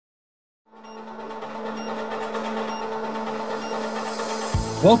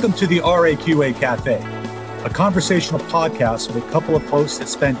Welcome to the RAQA Cafe, a conversational podcast with a couple of hosts that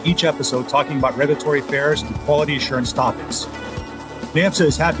spend each episode talking about regulatory affairs and quality assurance topics. NAMSA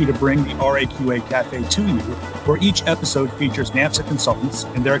is happy to bring the RAQA Cafe to you, where each episode features NAMSA consultants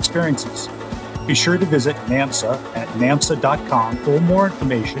and their experiences. Be sure to visit NAMSA at namsa.com for more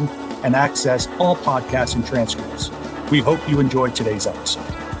information and access all podcasts and transcripts. We hope you enjoyed today's episode.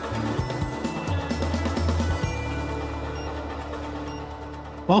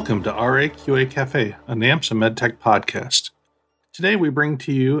 Welcome to RAQA Cafe, a NAMSA MedTech podcast. Today we bring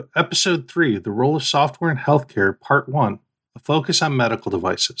to you Episode 3, The Role of Software in Healthcare, Part 1, a focus on medical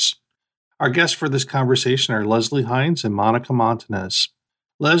devices. Our guests for this conversation are Leslie Hines and Monica Montanez.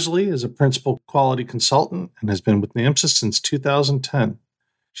 Leslie is a principal quality consultant and has been with NAMSA since 2010.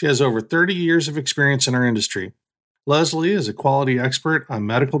 She has over 30 years of experience in our industry. Leslie is a quality expert on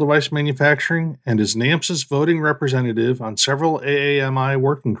medical device manufacturing and is NAMSA's voting representative on several AAMI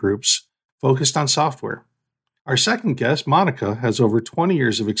working groups focused on software. Our second guest, Monica, has over 20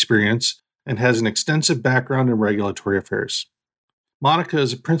 years of experience and has an extensive background in regulatory affairs. Monica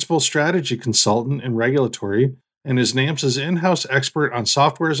is a principal strategy consultant in regulatory and is NAMSA's in-house expert on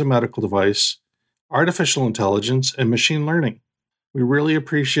software as a medical device, artificial intelligence, and machine learning. We really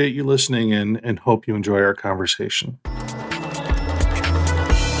appreciate you listening in and hope you enjoy our conversation.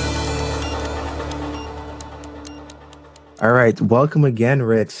 All right. Welcome again,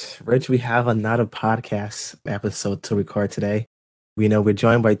 Rich. Rich, we have another podcast episode to record today. We know we're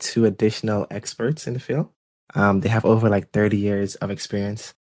joined by two additional experts in the field. They have over 30 years of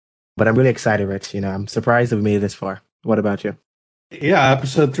experience. But I'm really excited, Rich. I'm surprised that we made it this far. What about you? Yeah,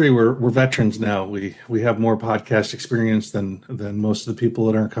 Episode 3, we're veterans now. We have more podcast experience than most of the people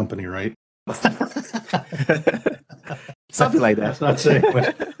at our company, right? Something like that. That's not saying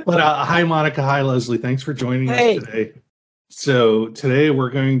much. But hi, Monica. Hi, Leslie. Thanks for joining us today. So today we're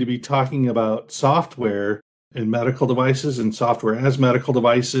going to be talking about software in medical devices and software as medical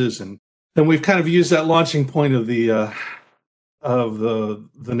devices. And then we've kind of used that launching point of the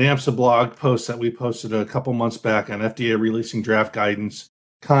NAMSA blog post that we posted a couple months back on FDA releasing draft guidance,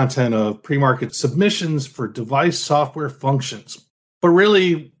 content of pre-market submissions for device software functions. But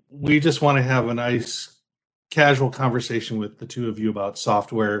really, we just want to have a nice casual conversation with the two of you about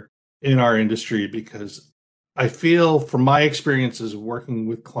software in our industry, because I feel from my experiences working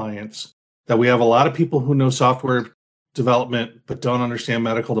with clients that we have a lot of people who know software development but don't understand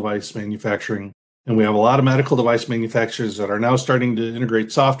medical device manufacturing. And we have a lot of medical device manufacturers that are now starting to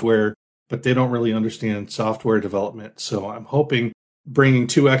integrate software, but they don't really understand software development. So I'm hoping bringing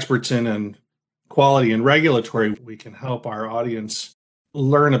two experts in on quality and regulatory, we can help our audience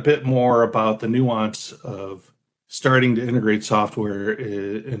learn a bit more about the nuance of starting to integrate software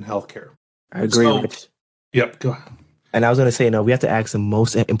in healthcare. I agree, Rich. Yep, go ahead. And I was going to say, we have to ask the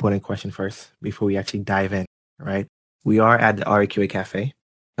most important question first before we actually dive in, right? We are at the RAQA Cafe.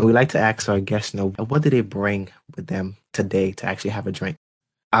 And we like to ask our guests, what do they bring with them today to actually have a drink?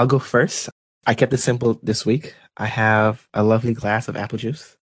 I'll go first. I kept it simple this week. I have a lovely glass of apple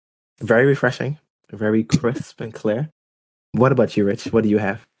juice. Very refreshing, very crisp and clear. What about you, Rich? What do you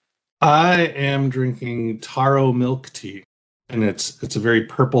have? I am drinking taro milk tea, and it's a very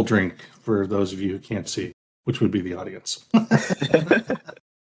purple drink for those of you who can't see, which would be the audience.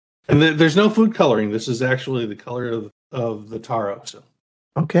 And there's no food coloring. This is actually the color of the taro. So.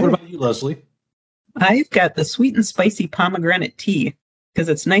 Okay. What about you, Leslie? I've got the sweet and spicy pomegranate tea because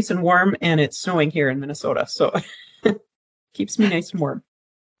it's nice and warm and it's snowing here in Minnesota. So keeps me nice and warm.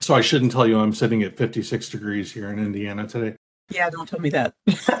 So I shouldn't tell you I'm sitting at 56 degrees here in Indiana today. Yeah, don't tell me that.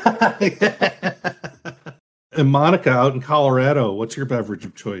 And Monica, out in Colorado, what's your beverage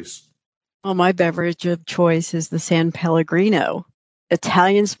of choice? Well, my beverage of choice is the San Pellegrino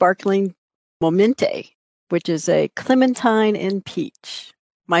Italian Sparkling Momente, which is a clementine and peach.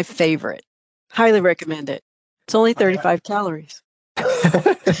 My favorite. Highly recommend it. It's only 35 calories.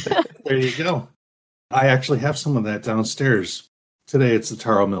 There you go. I actually have some of that downstairs. Today it's the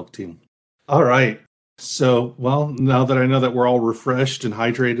taro milk tea. All right. So, now that I know that we're all refreshed and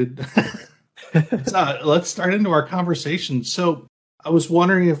hydrated, let's start into our conversation. So I was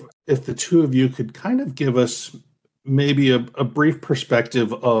wondering if the two of you could kind of give us maybe a brief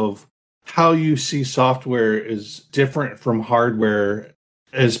perspective of how you see software is different from hardware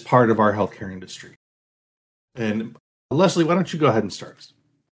as part of our healthcare industry. And Leslie, why don't you go ahead and start?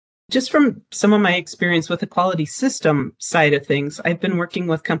 Just from some of my experience with the quality system side of things, I've been working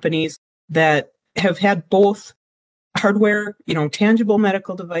with companies that have had both hardware, tangible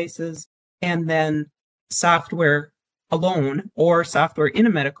medical devices, and then software alone or software in a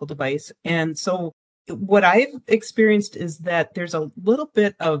medical device. And so what I've experienced is that there's a little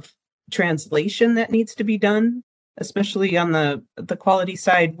bit of translation that needs to be done, especially on the quality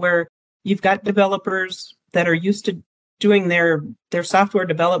side, where you've got developers that are used to doing their software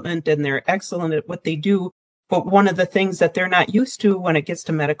development and they're excellent at what they do. But one of the things that they're not used to when it gets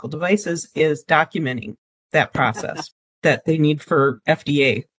to medical devices is documenting that process that they need for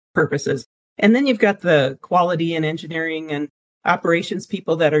FDA purposes. And then you've got the quality and engineering and operations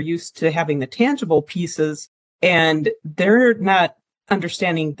people that are used to having the tangible pieces, and they're not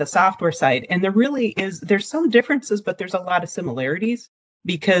understanding the software side. And there's some differences, but there's a lot of similarities,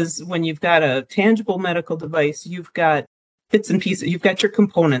 because when you've got a tangible medical device, you've got bits and pieces, you've got your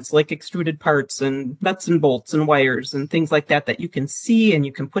components like extruded parts and nuts and bolts and wires and things like that you can see and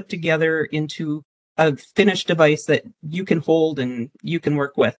you can put together into a finished device that you can hold and you can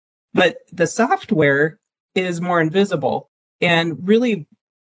work with. But the software is more invisible. And really,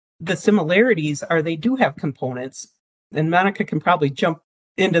 the similarities are they do have components, and Monica can probably jump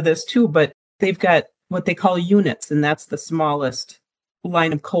into this too, but they've got what they call units, and that's the smallest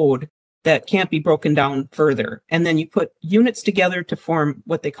line of code that can't be broken down further. And then you put units together to form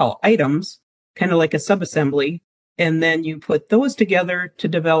what they call items, kind of like a subassembly. And then you put those together to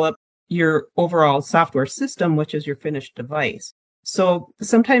develop your overall software system, which is your finished device. So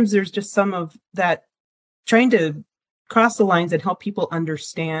sometimes there's just some of that trying to cross the lines and help people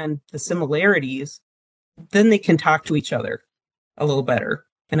understand the similarities. Then they can talk to each other a little better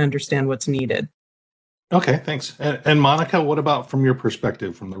and understand what's needed. Okay, thanks. And Monica, what about from your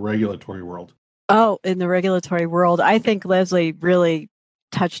perspective from the regulatory world? Oh, in the regulatory world, I think Leslie really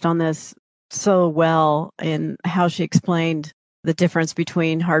touched on this so well in how she explained the difference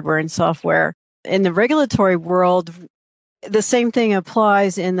between hardware and software. In the regulatory world, the same thing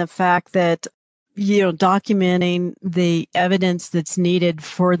applies in the fact that, documenting the evidence that's needed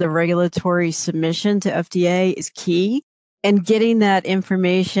for the regulatory submission to FDA is key, and getting that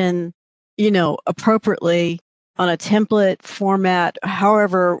information appropriately on a template format,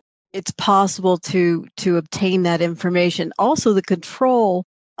 however it's possible to obtain that information. Also, the control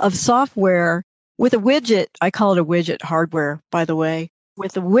of software with a widget. I call it a widget hardware, by the way.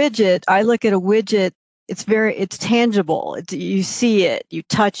 With a widget, I look at a widget, it's tangible. You see it, you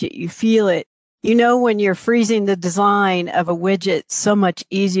touch it, you feel it. When you're freezing the design of a widget so much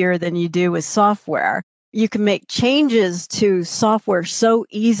easier than you do with software. You can make changes to software so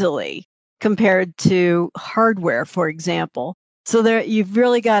easily compared to hardware, for example. So you've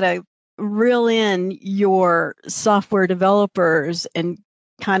really got to reel in your software developers and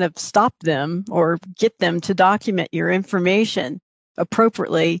kind of stop them or get them to document your information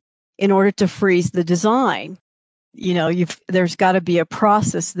appropriately in order to freeze the design. There's got to be a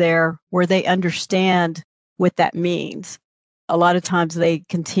process there where they understand what that means. A lot of times they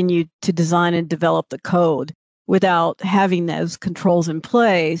continue to design and develop the code without having those controls in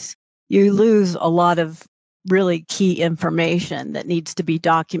place. You lose a lot of really key information that needs to be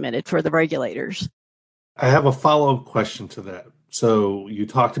documented for the regulators. I have a follow-up question to that. So you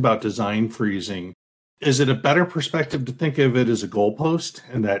talked about design freezing. Is it a better perspective to think of it as a goalpost,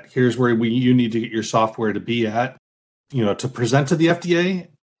 and that here's where you need to get your software to be at, to present to the FDA?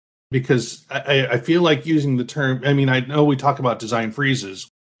 Because I feel like using the term, I know we talk about design freezes,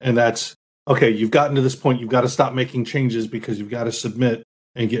 and that's, okay, you've gotten to this point, you've got to stop making changes because you've got to submit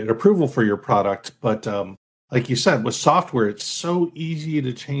and get approval for your product. But like you said, with software, it's so easy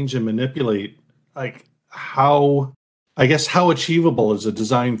to change and manipulate. Like how achievable is a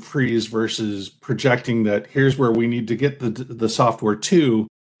design freeze versus projecting that here's where we need to get the software to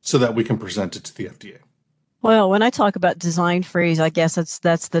so that we can present it to the FDA? Well, when I talk about design freeze, I guess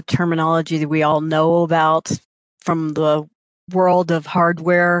that's the terminology that we all know about from the world of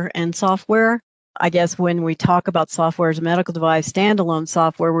hardware and software. I guess when we talk about software as a medical device, standalone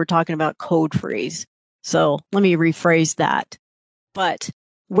software, we're talking about code freeze. So let me rephrase that. But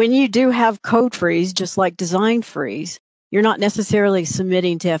when you do have code freeze, just like design freeze, you're not necessarily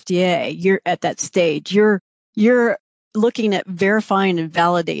submitting to FDA. You're at that stage. You're looking at verifying and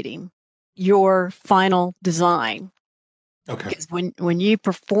validating your final design. Okay. Because when you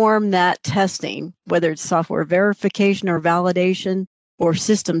perform that testing, whether it's software verification or validation or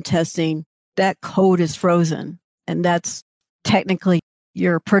system testing, that code is frozen. And that's technically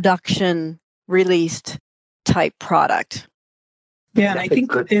your production released type product. Yeah, and I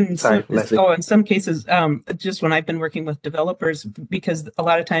think in some cases, just when I've been working with developers, because a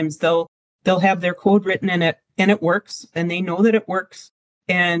lot of times they'll have their code written in it and it works, and they know that it works,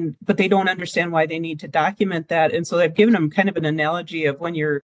 but they don't understand why they need to document that. And so I've given them kind of an analogy of when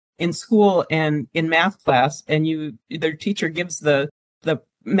you're in school and in math class, and their teacher gives the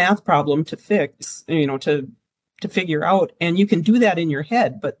math problem to fix, to figure out. And you can do that in your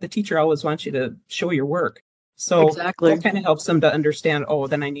head, but the teacher always wants you to show your work. So Exactly. that kind of helps them to understand, oh,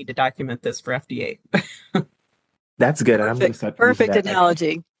 then I need to document this for FDA. That's good. And I'm going to start using Perfect that.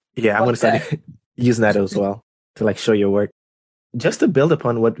 analogy. Yeah, I'm going to start using that as well to like show your work. Just to build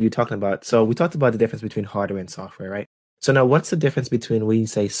upon what we're talking about. So we talked about the difference between hardware and software, right? So now what's the difference between when you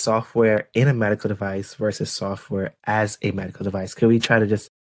say software in a medical device versus software as a medical device? Could we try to just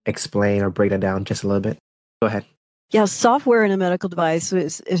explain or break that down just a little bit? Go ahead. Yeah, software in a medical device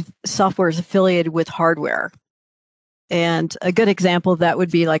software is affiliated with hardware. And a good example of that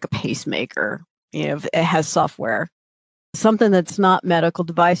would be like a pacemaker. It has software. Something that's not medical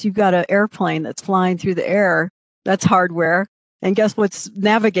device, you've got an airplane that's flying through the air. That's hardware. And guess what's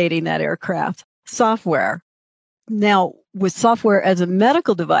navigating that aircraft? Software. Now, with software as a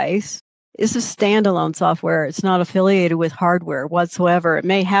medical device, it's a standalone software. It's not affiliated with hardware whatsoever. It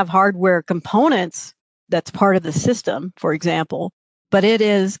may have hardware components that's part of the system, for example, but it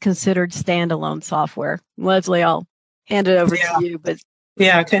is considered standalone software. Leslie, I'll hand it over to you. But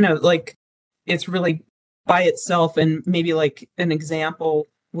yeah, kind of like it's really by itself. And maybe like an example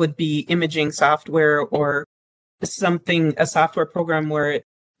would be imaging software or a software program where it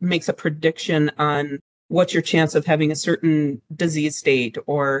makes a prediction on what's your chance of having a certain disease state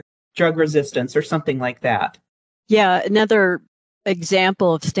or drug resistance or something like that. Yeah, another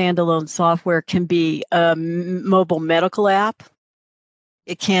example of standalone software can be a mobile medical app.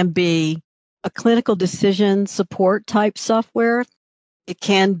 It can be a clinical decision support type software. It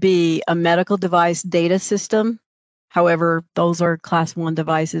can be a medical device data system. However, those are class 1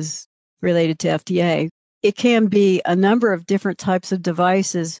 devices related to FDA. It can be a number of different types of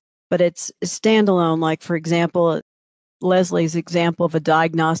devices, but it's standalone. Like, for example, Leslie's example of a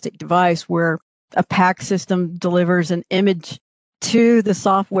diagnostic device where a PAC system delivers an image to the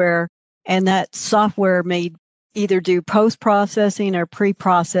software, and that software may either do post-processing or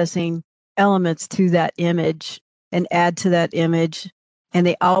pre-processing elements to that image and add to that image. And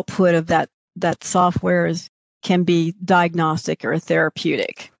the output of that software can be diagnostic or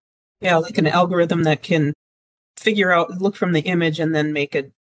therapeutic. Yeah, like an algorithm that can look from the image and then make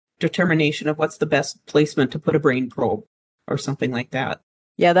a determination of what's the best placement to put a brain probe or something like that.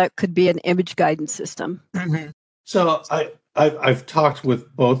 Yeah, that could be an image guidance system. Mm-hmm. So I've talked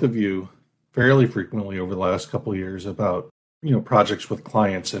with both of you fairly frequently over the last couple of years about, projects with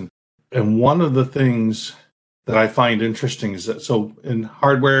clients. And one of the things that I find interesting is that, so in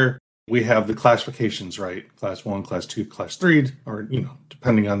hardware, we have the classifications, right? Class 1, class 2, class 3, or,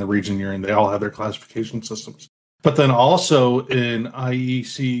 depending on the region you're in, they all have their classification systems. But then also in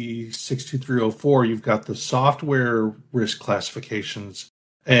IEC 62304, you've got the software risk classifications.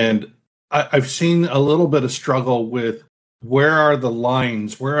 And I've seen a little bit of struggle with where are the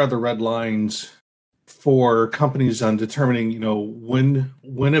red lines for companies on determining,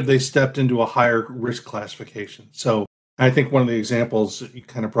 when have they stepped into a higher risk classification. So I think one of the examples that you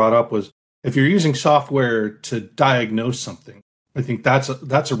kind of brought up was if you're using software to diagnose something, I think that's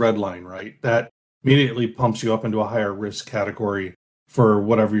a red line, right? That immediately pumps you up into a higher risk category for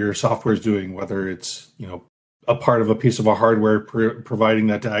whatever your software is doing, whether it's, a part of a piece of a hardware providing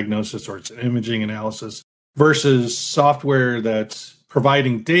that diagnosis or it's an imaging analysis versus software that's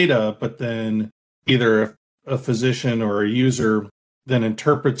providing data, but then either a physician or a user then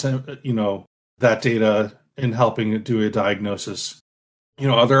interprets, that data in helping it do a diagnosis.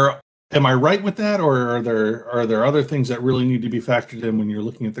 Am I right with that, or are there other things that really need to be factored in when you're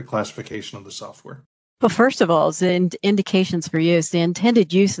looking at the classification of the software? Well, first of all, the indications for use, the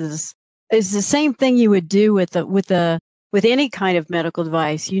intended uses is the same thing you would do with any kind of medical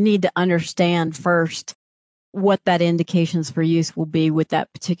device. You need to understand first what that indications for use will be with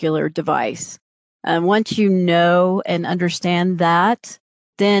that particular device. And once you know and understand that,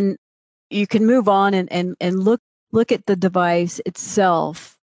 then you can move on and look at the device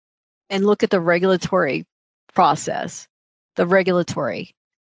itself and look at the regulatory process, the regulatory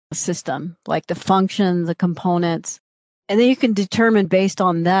system, like the function, the components. And then you can determine based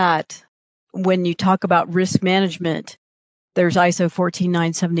on that, when you talk about risk management, there's ISO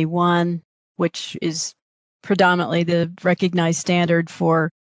 14971, which is predominantly the recognized standard for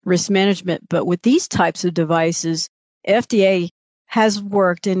risk management. But with these types of devices, FDA has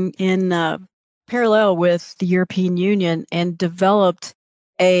worked in parallel with the European Union and developed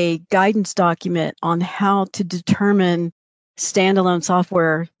a guidance document on how to determine standalone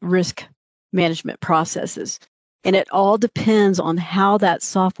software risk management processes. And it all depends on how that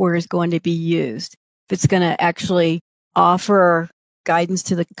software is going to be used. If it's going to actually offer guidance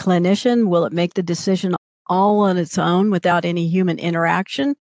to the clinician, will it make the decision all on its own without any human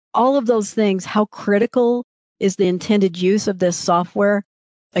interaction. All of those things, how critical is the intended use of this software?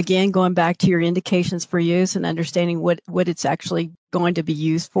 Again, going back to your indications for use and understanding what it's actually going to be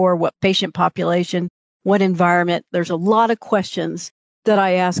used for, what patient population, what environment. There's a lot of questions that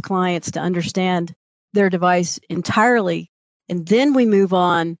I ask clients to understand their device entirely. And then we move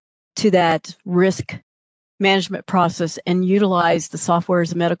on to that risk management process and utilize the software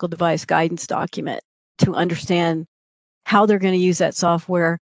as a medical device guidance document to understand how they're going to use that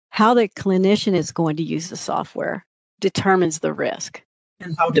software, how the clinician is going to use the software determines the risk.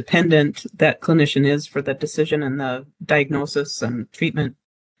 And how dependent that clinician is for the decision and the diagnosis and treatment.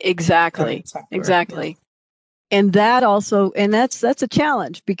 Exactly. And that also, and that's a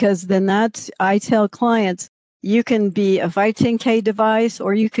challenge, because then I tell clients, you can be a 510K device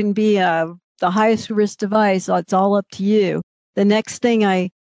or you can be the highest risk device. It's all up to you. The next thing I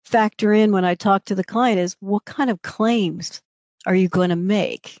factor in when I talk to the client is, what kind of claims are you going to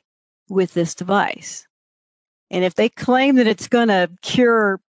make with this device? And if they claim that it's going to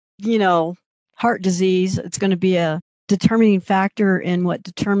cure, heart disease, it's going to be a determining factor in what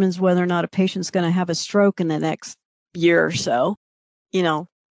determines whether or not a patient's going to have a stroke in the next year or so, And,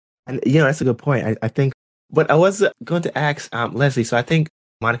 that's a good point. I think, but I was going to ask Leslie, so I think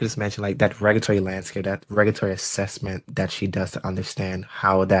Monica just mentioned like that regulatory landscape, that regulatory assessment that she does to understand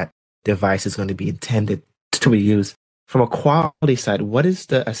how that device is going to be intended to be used. From a quality side, what is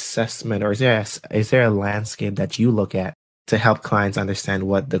the assessment, or is there a landscape that you look at to help clients understand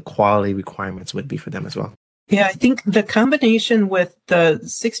what the quality requirements would be for them as well? Yeah, I think the combination with the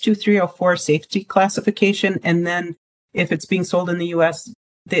 62304 safety classification, and then if it's being sold in the US,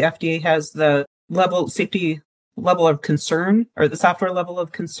 the FDA has the safety level of concern, or the software level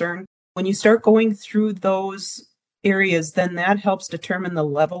of concern. When you start going through those areas, then that helps determine the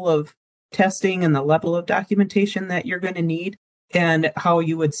level of testing and the level of documentation that you're going to need, and how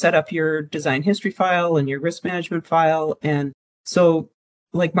you would set up your design history file and your risk management file. And so,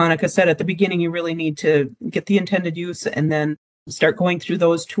 like Monica said at the beginning, you really need to get the intended use and then start going through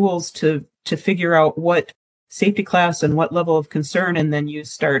those tools to figure out what safety class and what level of concern. And then you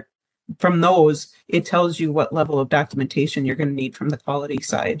start from those, it tells you what level of documentation you're going to need from the quality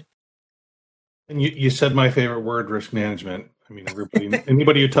side. And you said my favorite word, risk management. I mean,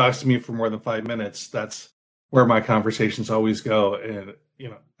 anybody who talks to me for more than 5 minutes, that's where my conversations always go. And,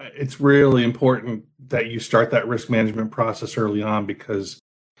 it's really important that you start that risk management process early on, because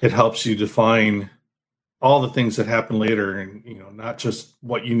it helps you define all the things that happen later, and, not just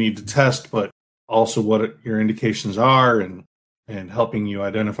what you need to test, but also what your indications are, and helping you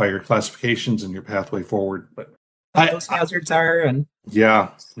identify your classifications and your pathway forward. But what those hazards are. And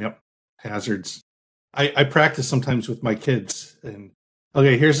hazards. I practice sometimes with my kids, and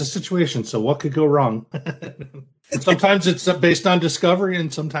okay, here's the situation. So what could go wrong? Sometimes it's based on discovery,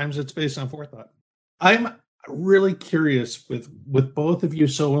 and sometimes it's based on forethought. I'm really curious with both of you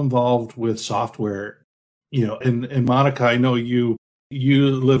so involved with software, and Monica, I know you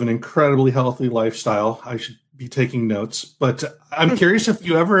live an incredibly healthy lifestyle. I should be taking notes, but I'm curious if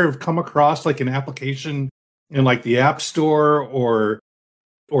you ever have come across like an application in like the App Store,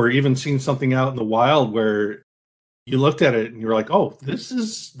 or even seen something out in the wild where you looked at it and you're like, oh, this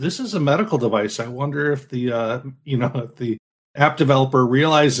is a medical device. I wonder if the if the app developer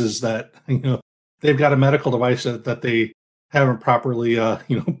realizes that they've got a medical device that they haven't properly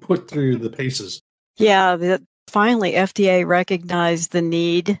put through the paces. Yeah, finally FDA recognized the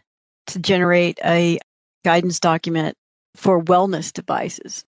need to generate a guidance document for wellness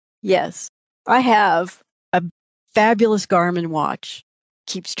devices. Yes, I have a fabulous Garmin watch.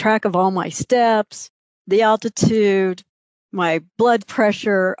 Keeps track of all my steps, the altitude, my blood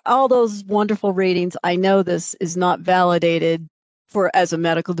pressure, all those wonderful readings. I know this is not validated as a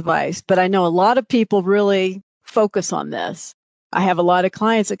medical device, but I know a lot of people really focus on this. I have a lot of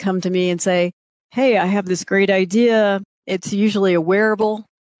clients that come to me and say, hey, I have this great idea. It's usually a wearable.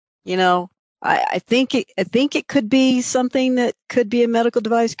 I think it could be something that could be a medical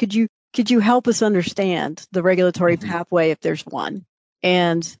device. Could you help us understand the regulatory pathway if there's one?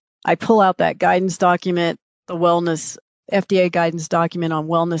 And I pull out that guidance document, the FDA guidance document on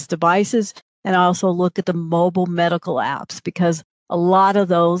wellness devices. And I also look at the mobile medical apps, because a lot of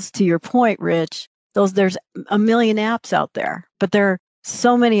those, to your point, Rich, there's a million apps out there, but there are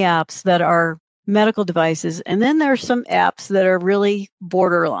so many apps that are medical devices. And then there are some apps that are really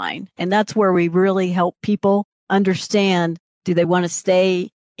borderline. And that's where we really help people understand, do they want to stay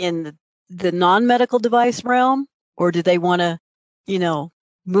in the non-medical device realm, or do they want to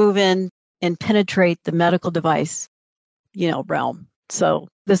move in and penetrate the medical device, realm. So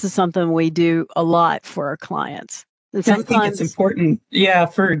This is something we do a lot for our clients. And I think it's important,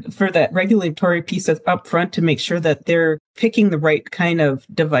 for that regulatory piece up front to make sure that they're picking the right kind of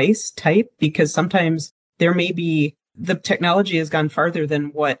device type, because sometimes there may be the technology has gone farther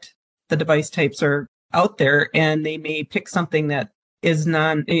than what the device types are out there, and they may pick something that is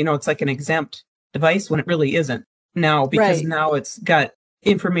it's like an exempt device when it really isn't now, because now it's got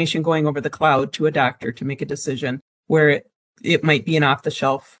information going over the cloud to a doctor to make a decision, where it might be an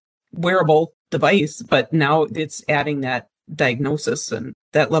off-the-shelf wearable device, but now it's adding that diagnosis and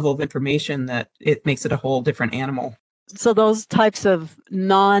that level of information that it makes it a whole different animal. So those types of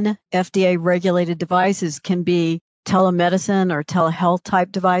non-FDA regulated devices can be telemedicine or telehealth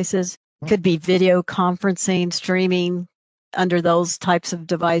type devices, could be video conferencing, streaming under those types of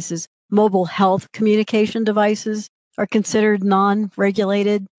devices. Mobile health communication devices are considered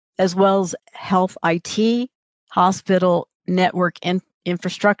non-regulated, as well as health IT, hospital network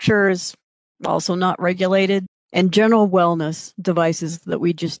infrastructure is also not regulated, and general wellness devices that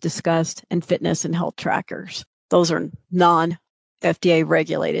we just discussed, and fitness and health trackers. Those are non-FDA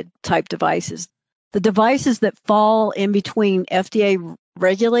regulated type devices. The devices that fall in between FDA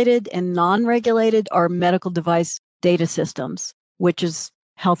regulated and non-regulated are medical device data systems, which is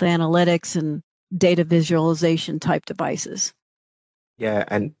health analytics and data visualization type devices. Yeah,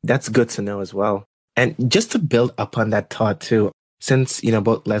 and that's good to know as well. And just to build upon that thought too, since,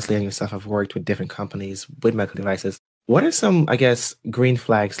 both Leslie and yourself have worked with different companies with medical devices, what are some, I guess, green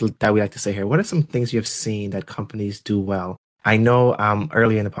flags that we like to say here? What are some things you have seen that companies do well? I know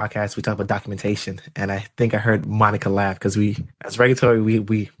earlier in the podcast, we talked about documentation, and I think I heard Monica laugh because as regulatory,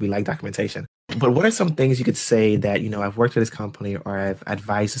 we like documentation. But what are some things you could say that, I've worked with this company or I've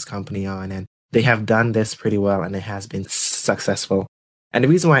advised this company on, and they have done this pretty well and it has been successful? And the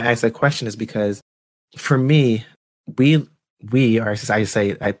reason why I ask that question is because for me, we or as I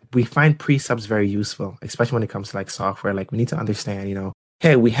say, we find pre-subs very useful, especially when it comes to like software. Like we need to understand,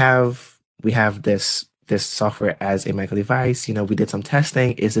 hey, we have this software as a medical device. We did some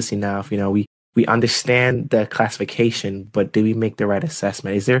testing. Is this enough? We understand the classification, but do we make the right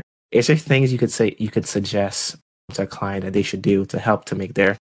assessment? Is there things you could suggest to a client that they should do to help to make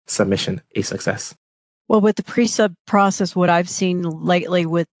their submission a success? Well, with the pre-sub process, what I've seen lately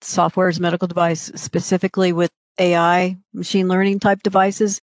with software as medical device, specifically with AI, machine learning type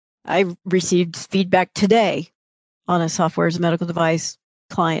devices, I received feedback today on a software as a medical device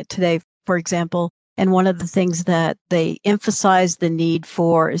client today, for example. And one of the things that they emphasize the need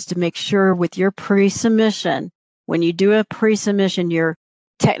for is to make sure with your pre-submission, when you do a pre-submission, you're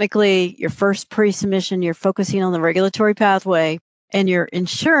technically your first pre-submission, you're focusing on the regulatory pathway, and you're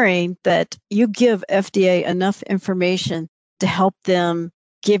ensuring that you give FDA enough information to help them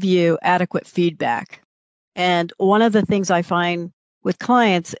give you adequate feedback. And one of the things I find with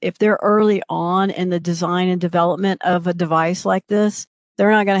clients, if they're early on in the design and development of a device like this,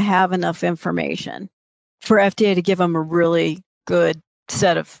 they're not going to have enough information for FDA to give them a really good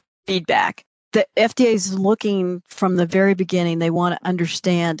set of feedback. The FDA is looking from the very beginning. They want to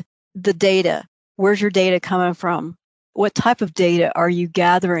understand the data. Where's your data coming from? What type of data are you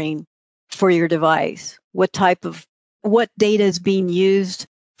gathering for your device? What data is being used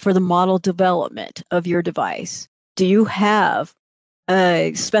for the model development of your device? Do you have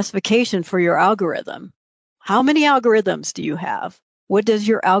a specification for your algorithm? How many algorithms do you have? What does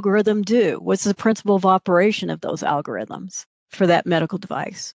your algorithm do? What's the principle of operation of those algorithms for that medical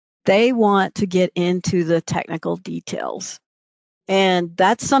device? They want to get into the technical details. And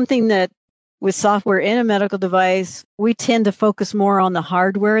that's something that with software in a medical device, we tend to focus more on the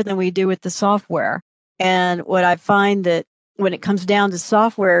hardware than we do with the software. And what I find that when it comes down to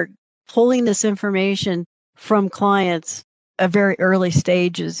software, pulling this information from clients at very early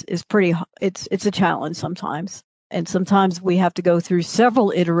stages is it's a challenge sometimes. And sometimes we have to go through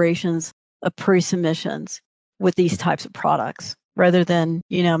several iterations of pre-submissions with these types of products rather than,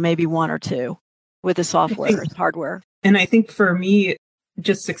 maybe one or two with the software and hardware. And I think for me,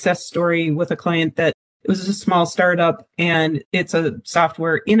 just success story with a client that it was a small startup and it's a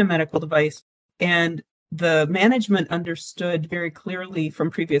software in a medical device. And the management understood very clearly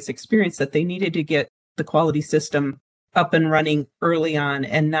from previous experience that they needed to get the quality system up and running early on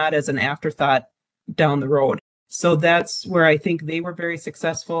and not as an afterthought down the road. So that's where I think they were very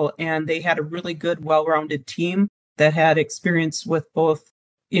successful, and they had a really good, well-rounded team that had experience with both,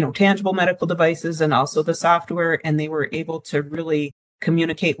 tangible medical devices and also the software, and they were able to really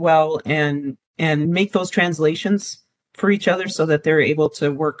communicate well and make those translations for each other so that they're able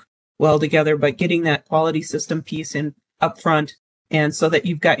to work well together, but getting that quality system piece in upfront, and so that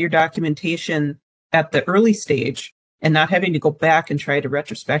you've got your documentation at the early stage and not having to go back and try to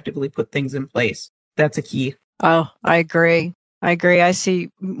retrospectively put things in place. That's a key. Oh, I agree. I see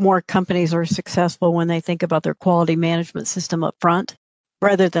more companies are successful when they think about their quality management system up front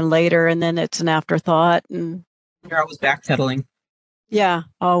rather than later, and then it's an afterthought. And You're always backpedaling. yeah,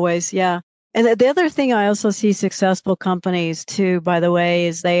 always. Yeah. And the other thing I also see successful companies too, by the way,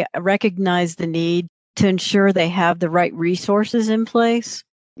 is they recognize the need to ensure they have the right resources in place.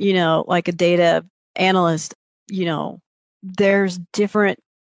 Like a data analyst, there's different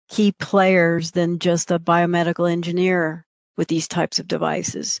key players than just a biomedical engineer with these types of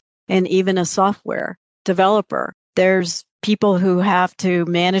devices, and even a software developer. There's people who have to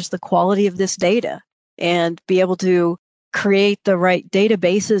manage the quality of this data and be able to create the right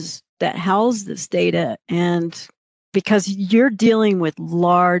databases that house this data. And because you're dealing with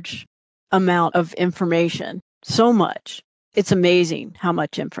large amount of information, so much, it's amazing how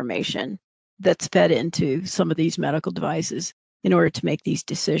much information that's fed into some of these medical devices in order to make these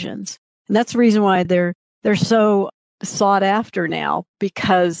decisions. And that's the reason why they're so sought after now,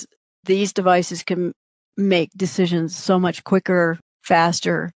 because these devices can make decisions so much quicker,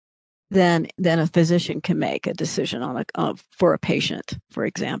 faster than a physician can make a decision for a patient, for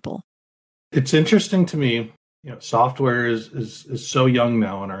example. It's interesting to me, software is so young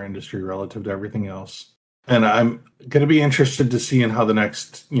now in our industry relative to everything else. And I'm going to be interested to see in how the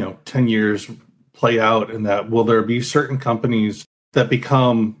next, 10 years play out, and that will there be certain companies that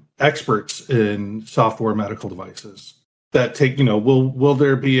become experts in software medical devices that take, will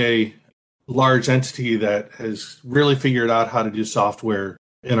there be a large entity that has really figured out how to do software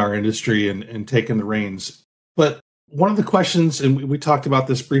in our industry and taken the reins? But one of the questions, and we talked about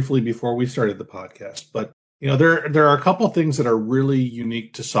this briefly before we started the podcast, but there are a couple of things that are really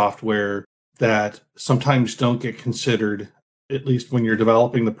unique to software that sometimes don't get considered, at least when you're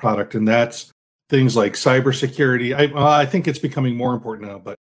developing the product, and that's things like cybersecurity. I think it's becoming more important now.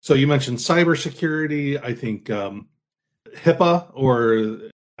 But so you mentioned cybersecurity. I think HIPAA, or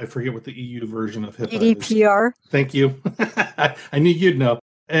I forget what the EU version of HIPAA is. GDPR. Thank you. I knew you'd know.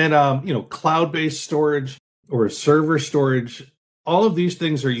 And cloud-based storage or server storage. All of these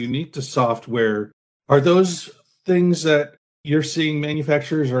things are unique to software. Are those things that you're seeing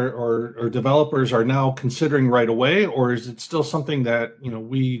manufacturers or developers are now considering right away, or is it still something that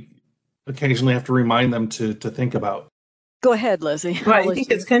we occasionally have to remind them to think about? Go ahead, Lizzie. Well, I think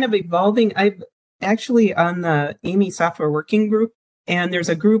it's kind of evolving. I've actually on the AMI software working group, and there's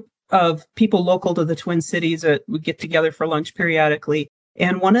a group of people local to the Twin Cities that we get together for lunch periodically.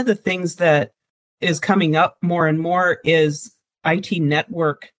 And one of the things that is coming up more and more is IT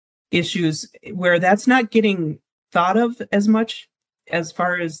network issues, where that's not getting thought of as much as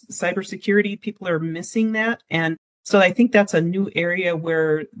far as cybersecurity. People are missing that. And so I think that's a new area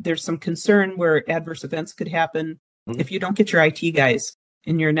where there's some concern where adverse events could happen if you don't get your IT guys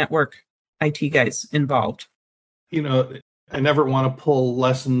and your network IT guys involved. I never want to pull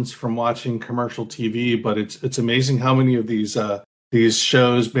lessons from watching commercial TV, but it's amazing how many of these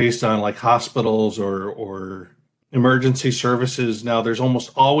shows based on like hospitals or emergency services, now there's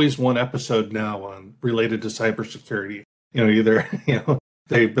almost always one episode now on related to cybersecurity. Either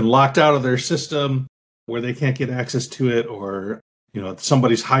they've been locked out of their system where they can't get access to it, or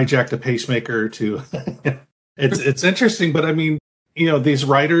somebody's hijacked a pacemaker to it's interesting. But I mean, these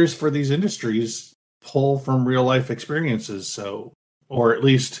writers for these industries pull from real life experiences, so, or at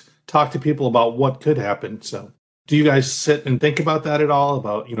least talk to people about what could happen. So do you guys sit and think about that at all,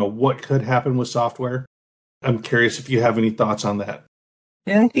 about what could happen with software? I'm curious if you have any thoughts on that.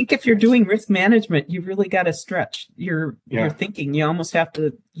 Yeah, I think if you're doing risk management, you've really got to stretch your thinking. You almost have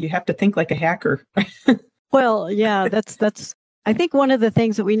to think like a hacker. Well, yeah, that's I think one of the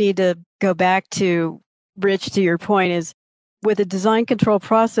things that we need to go back to, Rich, to your point, is with a design control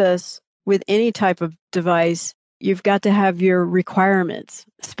process with any type of device, you've got to have your requirements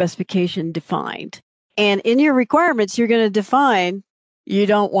specification defined. And in your requirements, you're going to define you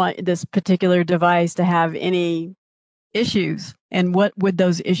don't want this particular device to have any issues. And what would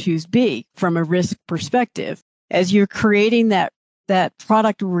those issues be from a risk perspective? As you're creating that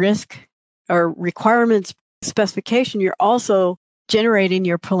product risk or requirements specification, you're also generating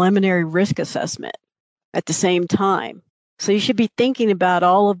your preliminary risk assessment at the same time. So you should be thinking about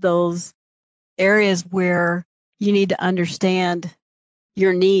all of those areas where you need to understand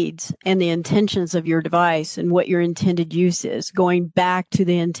your needs and the intentions of your device and what your intended use is, going back to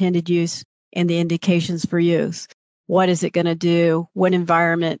the intended use and the indications for use. What is it going to do? What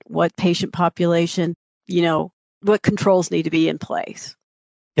environment? What patient population? What controls need to be in place?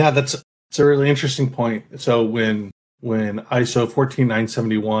 Yeah, it's a really interesting point. So when ISO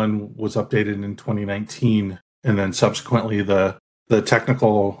 14971 was updated in 2019, and then subsequently the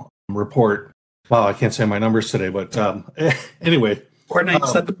technical report. Wow, I can't say my numbers today, but anyway.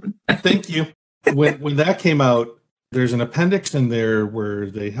 497. Thank you. When that came out, there's an appendix in there where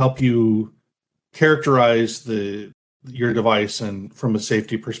they help you characterize your device and from a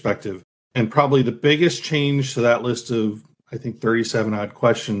safety perspective. And probably the biggest change to that list of, I think, 37 odd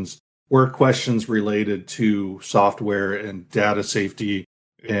questions were questions related to software and data safety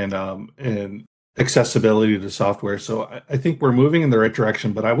and accessibility to software. So I think we're moving in the right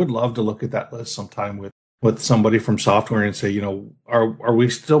direction, but I would love to look at that list sometime with somebody from software and say, are we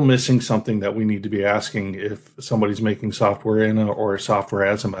still missing something that we need to be asking if somebody's making software or software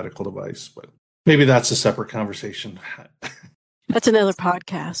as a medical device? But maybe that's a separate conversation. That's another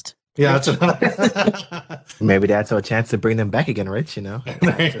podcast. Yeah, that's Maybe that's our chance to bring them back again, Rich, to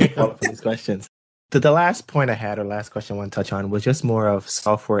follow up for these questions. The last point I had, or last question I want to touch on, was just more of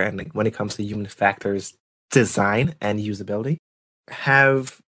software and when it comes to human factors design and usability.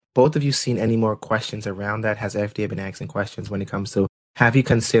 Have both of you seen any more questions around that? Has FDA been asking questions when it comes to, have you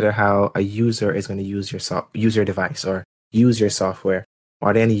considered how a user is going to use your device or use your software?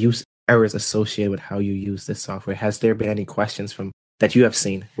 Are there any use errors associated with how you use this software? Has there been any questions that you have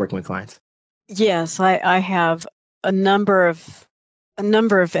seen working with clients? Yes, I have a number of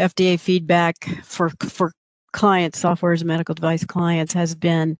FDA feedback for clients, software as a medical device clients, has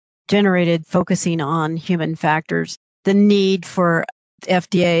been generated focusing on human factors, the need for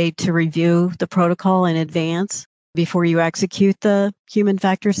FDA to review the protocol in advance before you execute the human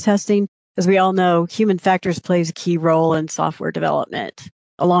factors testing. As we all know, human factors plays a key role in software development,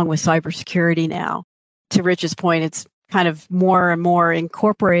 along with cybersecurity now. To Rich's point, it's kind of more and more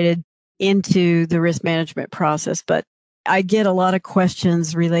incorporated into the risk management process. But I get a lot of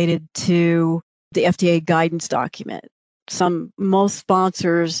questions related to the FDA guidance document. Most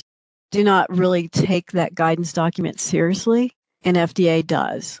sponsors do not really take that guidance document seriously, and FDA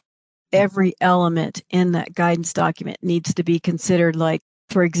does. Every element in that guidance document needs to be considered, like,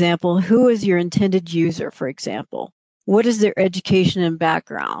 for example, who is your intended user, for example? What is their education and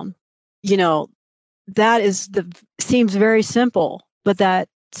background? That seems very simple, but that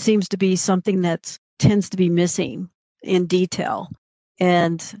seems to be something that tends to be missing in detail.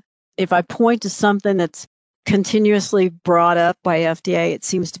 And if I point to something that's continuously brought up by FDA, it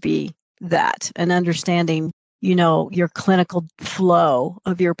seems to be that, an understanding, your clinical flow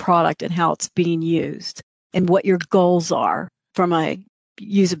of your product and how it's being used and what your goals are from a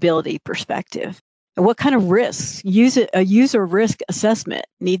usability perspective. And what kind of risks, a user risk assessment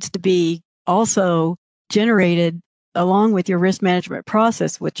needs to be also generated along with your risk management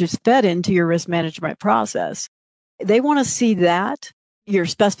process, which is fed into your risk management process. They want to see that, your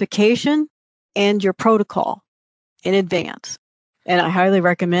specification and your protocol in advance. And I highly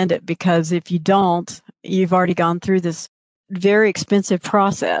recommend it, because if you don't, you've already gone through this very expensive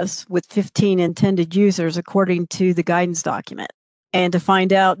process with 15 intended users according to the guidance document. And to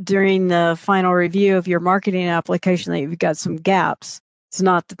find out during the final review of your marketing application that you've got some gaps, it's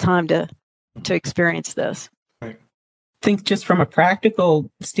not the time to experience this. I think just from a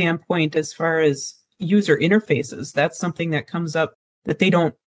practical standpoint, as far as user interfaces, that's something that comes up that they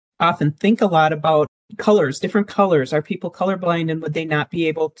don't often think a lot about. Colors, different colors. Are people colorblind, and would they not be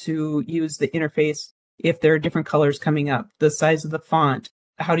able to use the interface if there are different colors coming up? The size of the font.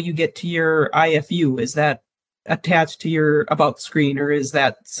 How do you get to your IFU? Is that attached to your about screen, or is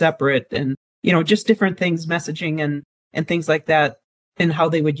that separate? And, just different things, messaging and things like that, and how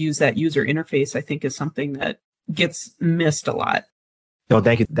they would use that user interface, I think, is something that gets missed a lot. No,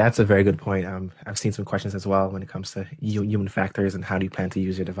 thank you. That's a very good point. I've seen some questions as well when it comes to human factors and how do you plan to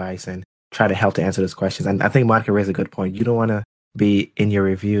use your device, and try to help to answer those questions. And I think Monica raised a good point. You don't want to be in your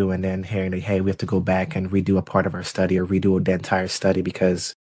review and then hearing that, hey, we have to go back and redo a part of our study or redo the entire study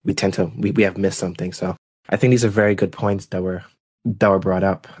because we have missed something. So I think these are very good points that were brought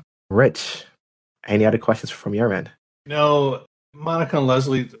up. Rich, any other questions from your end? No, Monica and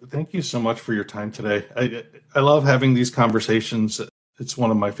Leslie, thank you so much for your time today. I love having these conversations. It's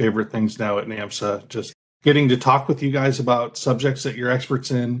one of my favorite things now at NAMSA, just getting to talk with you guys about subjects that you're experts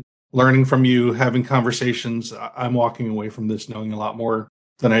in, learning from you, having conversations. I'm walking away from this knowing a lot more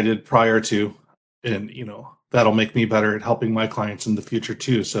than I did prior to. And, that'll make me better at helping my clients in the future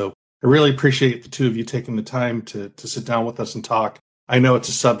too. So I really appreciate the two of you taking the time to sit down with us and talk. I know it's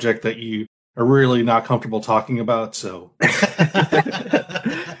a subject that you are really not comfortable talking about. So,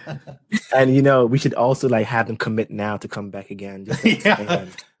 and we should also have them commit now to come back again. Just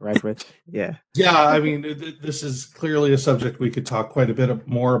right, Rich? Yeah. Yeah. I mean, this is clearly a subject we could talk quite a bit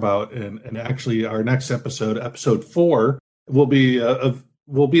more about. And actually our next episode 4, will be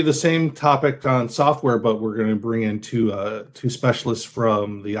will be the same topic on software, but we're going to bring in two specialists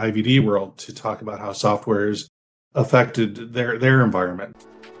from the IVD world to talk about how software has affected their environment.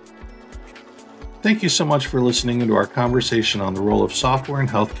 Thank you so much for listening to our conversation on the role of software in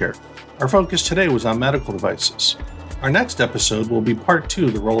healthcare. Our focus today was on medical devices. Our next episode will be part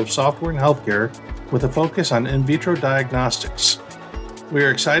 2, the role of software in healthcare, with a focus on in vitro diagnostics. We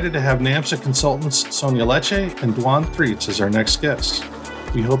are excited to have NAMSA consultants Sonia Lecce and Duan Threets as our next guests.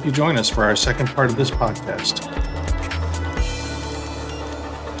 We hope you join us for our second part of this podcast.